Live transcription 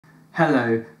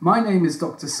Hello, my name is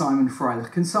Dr. Simon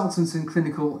Freilich, consultant in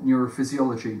clinical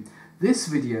neurophysiology. This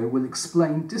video will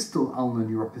explain distal ulnar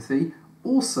neuropathy,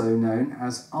 also known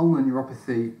as ulnar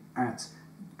neuropathy at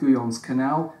Guyon's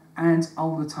canal and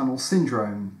ulnar tunnel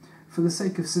syndrome. For the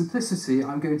sake of simplicity,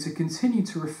 I'm going to continue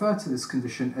to refer to this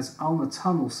condition as ulnar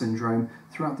tunnel syndrome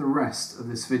throughout the rest of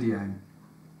this video.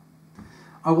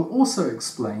 I will also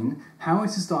explain how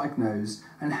it is diagnosed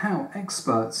and how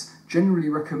experts generally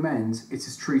recommend it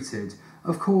is treated.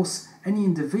 Of course, any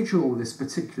individual with this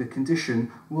particular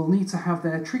condition will need to have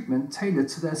their treatment tailored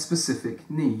to their specific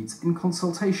needs in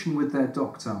consultation with their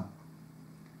doctor.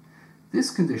 This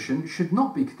condition should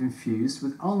not be confused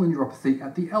with ulnar neuropathy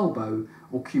at the elbow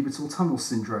or cubital tunnel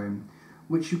syndrome,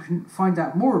 which you can find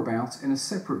out more about in a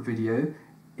separate video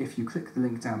if you click the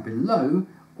link down below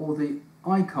or the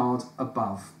iCard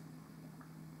above.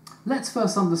 Let's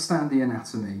first understand the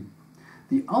anatomy.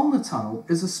 The ulnar tunnel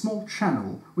is a small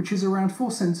channel which is around 4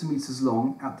 centimeters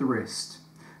long at the wrist.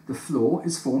 The floor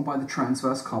is formed by the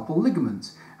transverse carpal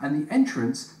ligament and the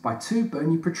entrance by 2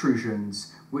 bony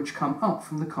protrusions which come up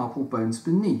from the carpal bones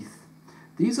beneath.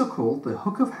 These are called the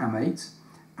hook of hamate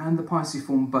and the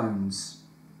pisiform bones.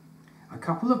 A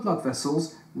couple of blood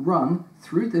vessels run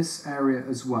through this area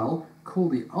as well,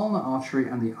 called the ulnar artery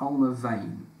and the ulnar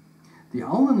vein. The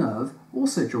ulnar nerve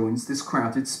also joins this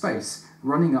crowded space,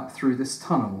 running up through this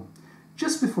tunnel.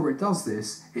 Just before it does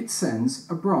this, it sends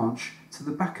a branch to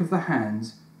the back of the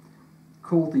hand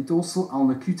called the dorsal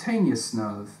ulnar cutaneous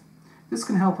nerve. This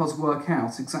can help us work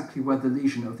out exactly where the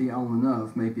lesion of the ulnar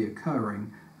nerve may be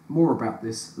occurring. More about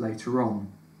this later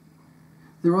on.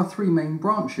 There are 3 main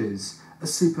branches: a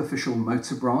superficial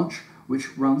motor branch,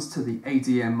 which runs to the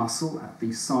ADM muscle at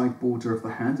the side border of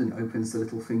the hand and opens the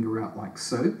little finger out like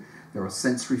so. There are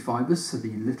sensory fibres to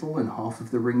the little and half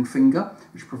of the ring finger,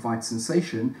 which provide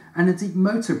sensation, and a deep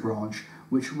motor branch,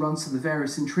 which runs to the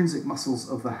various intrinsic muscles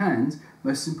of the hand,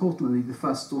 most importantly the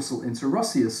first dorsal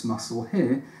interosseous muscle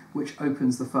here, which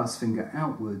opens the first finger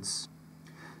outwards.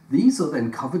 These are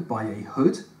then covered by a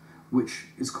hood, which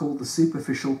is called the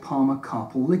superficial palmar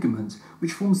carpal ligament,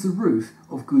 which forms the roof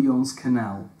of Guyon's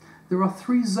canal. There are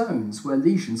 3 zones where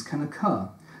lesions can occur.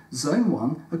 Zone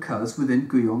 1 occurs within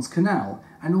Guyon's canal,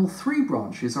 and all 3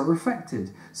 branches are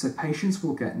affected, so patients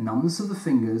will get numbness of the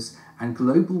fingers and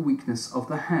global weakness of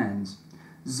the hand.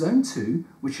 Zone 2,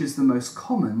 which is the most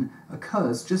common,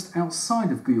 occurs just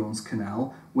outside of Guyon's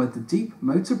canal, where the deep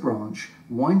motor branch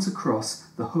winds across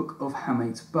the hook of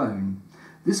hamate bone.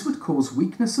 This would cause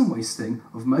weakness and wasting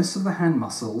of most of the hand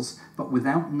muscles, but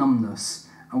without numbness,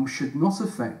 and should not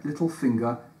affect little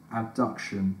finger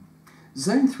abduction.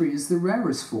 Zone 3 is the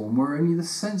rarest form, where only the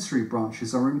sensory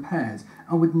branches are impaired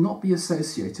and would not be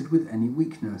associated with any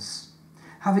weakness.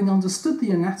 Having understood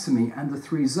the anatomy and the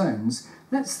 3 zones,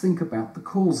 let's think about the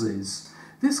causes.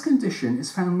 This condition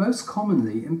is found most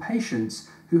commonly in patients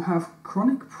who have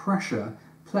chronic pressure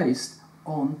placed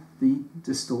on the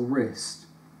distal wrist.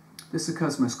 This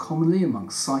occurs most commonly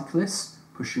amongst cyclists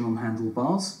pushing on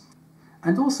handlebars,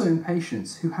 and also in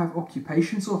patients who have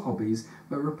occupations or hobbies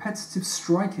where repetitive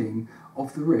striking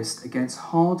of the wrist against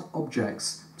hard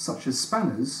objects, such as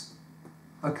spanners,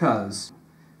 occurs.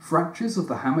 Fractures of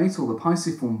the hamate or the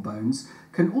pisiform bones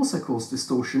can also cause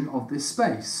distortion of this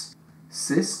space.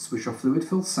 Cysts, which are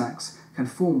fluid-filled sacs, can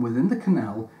form within the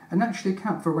canal and actually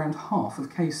account for around half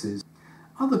of cases.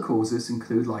 Other causes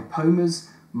include lipomas,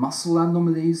 muscle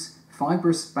anomalies,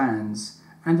 fibrous bands,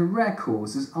 and a rare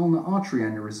cause is ulnar artery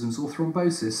aneurysms or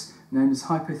thrombosis, known as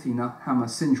Hypothena-Hammer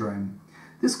syndrome.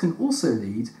 This can also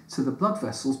lead to the blood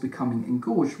vessels becoming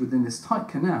engorged within this tight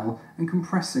canal and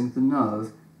compressing the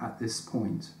nerve at this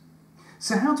point.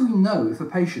 So how do we know if a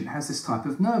patient has this type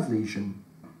of nerve lesion?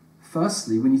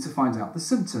 Firstly, we need to find out the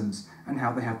symptoms and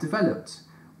how they have developed.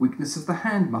 Weakness of the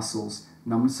hand muscles,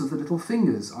 numbness of the little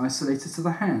fingers isolated to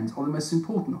the hand are the most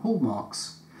important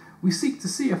hallmarks. We seek to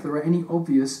see if there are any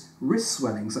obvious wrist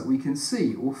swellings that we can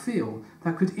see or feel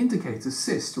that could indicate a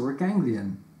cyst or a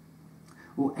ganglion,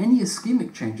 or any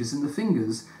ischemic changes in the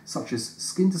fingers, such as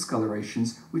skin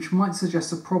discolorations, which might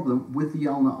suggest a problem with the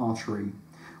ulnar artery.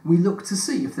 We look to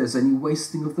see if there's any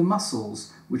wasting of the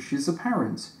muscles, which is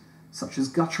apparent, such as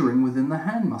guttering within the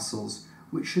hand muscles,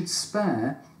 which should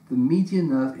spare the median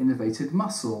nerve innervated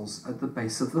muscles at the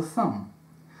base of the thumb.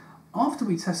 After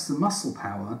we test the muscle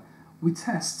power, we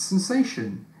test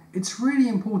sensation. It's really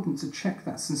important to check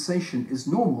that sensation is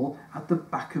normal at the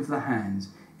back of the hand.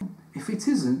 If it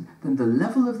isn't, then the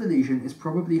level of the lesion is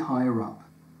probably higher up.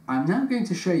 I'm now going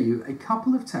to show you a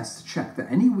couple of tests to check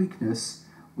that any weakness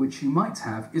which you might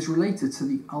have is related to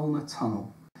the ulnar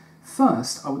tunnel.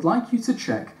 First, I would like you to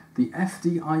check the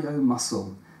FDIO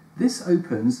muscle. This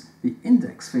opens the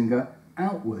index finger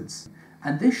outwards,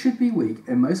 and this should be weak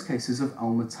in most cases of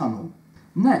ulnar tunnel.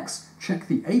 Next, check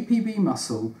the APB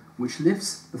muscle, which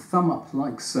lifts the thumb up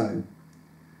like so.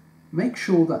 Make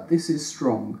sure that this is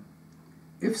strong.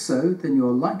 If so, then you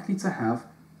are likely to have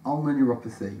ulnar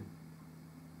neuropathy.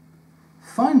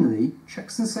 Finally, check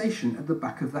sensation at the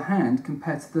back of the hand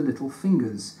compared to the little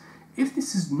fingers. If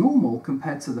this is normal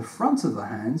compared to the front of the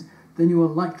hand, then you are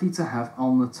likely to have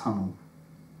ulnar tunnel.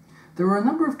 There are a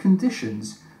number of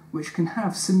conditions which can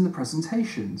have similar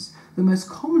presentations, the most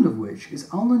common of which is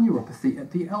ulnar neuropathy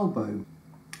at the elbow.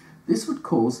 This would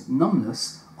cause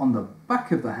numbness on the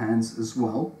back of the hands as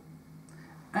well,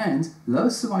 and lower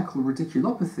cervical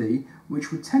radiculopathy,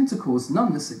 which would tend to cause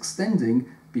numbness extending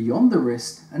beyond the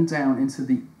wrist and down into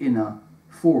the inner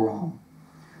forearm.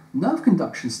 Nerve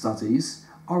conduction studies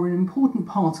are an important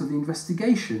part of the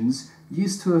investigations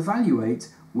used to evaluate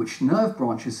which nerve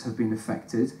branches have been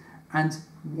affected and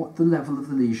what the level of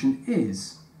the lesion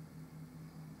is.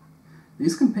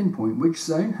 These can pinpoint which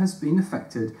zone has been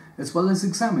affected, as well as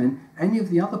examine any of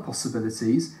the other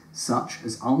possibilities, such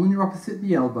as ulnar neuropathy at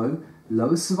the elbow,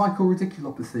 lower cervical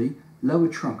radiculopathy, lower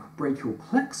trunk brachial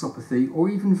plexopathy, or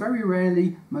even very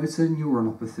rarely motor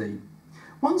neuronopathy.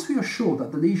 Once we are sure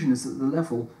that the lesion is at the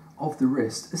level of the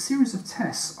wrist, a series of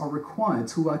tests are required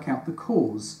to work out the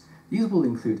cause. These will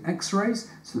include X-rays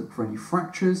to look for any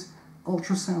fractures,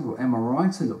 ultrasound or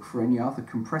MRI to look for any other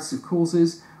compressive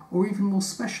causes, or even more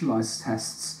specialised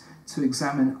tests to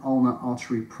examine ulnar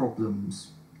artery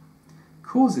problems.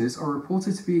 Causes are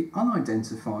reported to be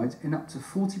unidentified in up to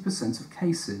 40% of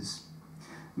cases.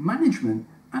 Management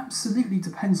absolutely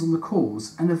depends on the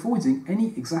cause and avoiding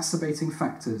any exacerbating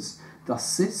factors, thus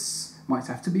cysts might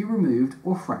have to be removed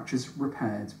or fractures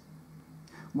repaired.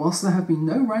 Whilst there have been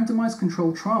no randomised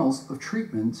controlled trials of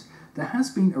treatment, there has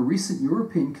been a recent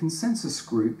European consensus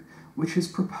group which has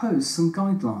proposed some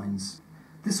guidelines.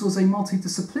 This was a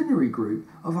multidisciplinary group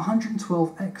of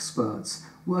 112 experts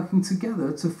working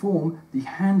together to form the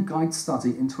Hand Guide study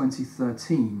in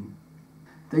 2013.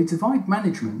 They divide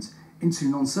management into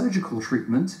non-surgical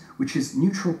treatment, which is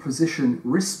neutral position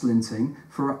wrist splinting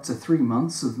for up to 3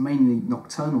 months of mainly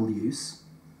nocturnal use,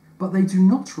 but they do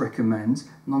not recommend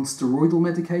non-steroidal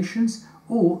medications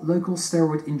or local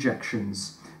steroid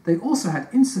injections. They also had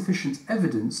insufficient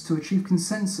evidence to achieve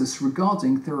consensus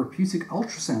regarding therapeutic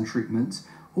ultrasound treatment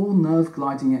or nerve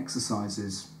gliding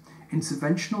exercises.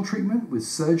 Interventional treatment with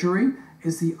surgery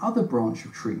is the other branch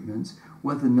of treatment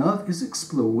where the nerve is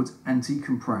explored and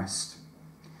decompressed.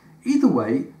 Either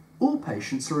way, all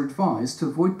patients are advised to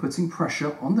avoid putting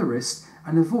pressure on the wrist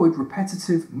and avoid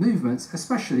repetitive movements,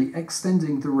 especially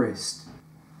extending the wrist.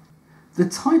 The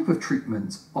type of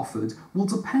treatment offered will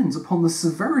depend upon the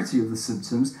severity of the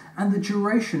symptoms and the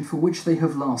duration for which they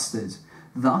have lasted.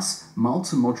 Thus, mild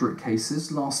to moderate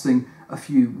cases lasting a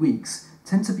few weeks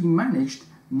tend to be managed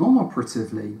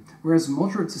non-operatively, whereas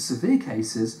moderate to severe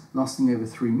cases lasting over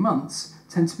 3 months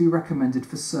tend to be recommended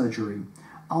for surgery.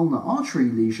 Ulnar artery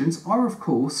lesions are, of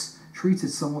course,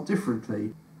 treated somewhat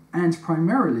differently, and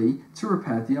primarily to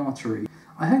repair the artery.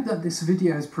 I hope that this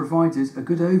video has provided a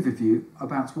good overview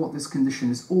about what this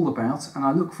condition is all about, and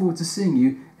I look forward to seeing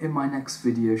you in my next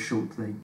video shortly.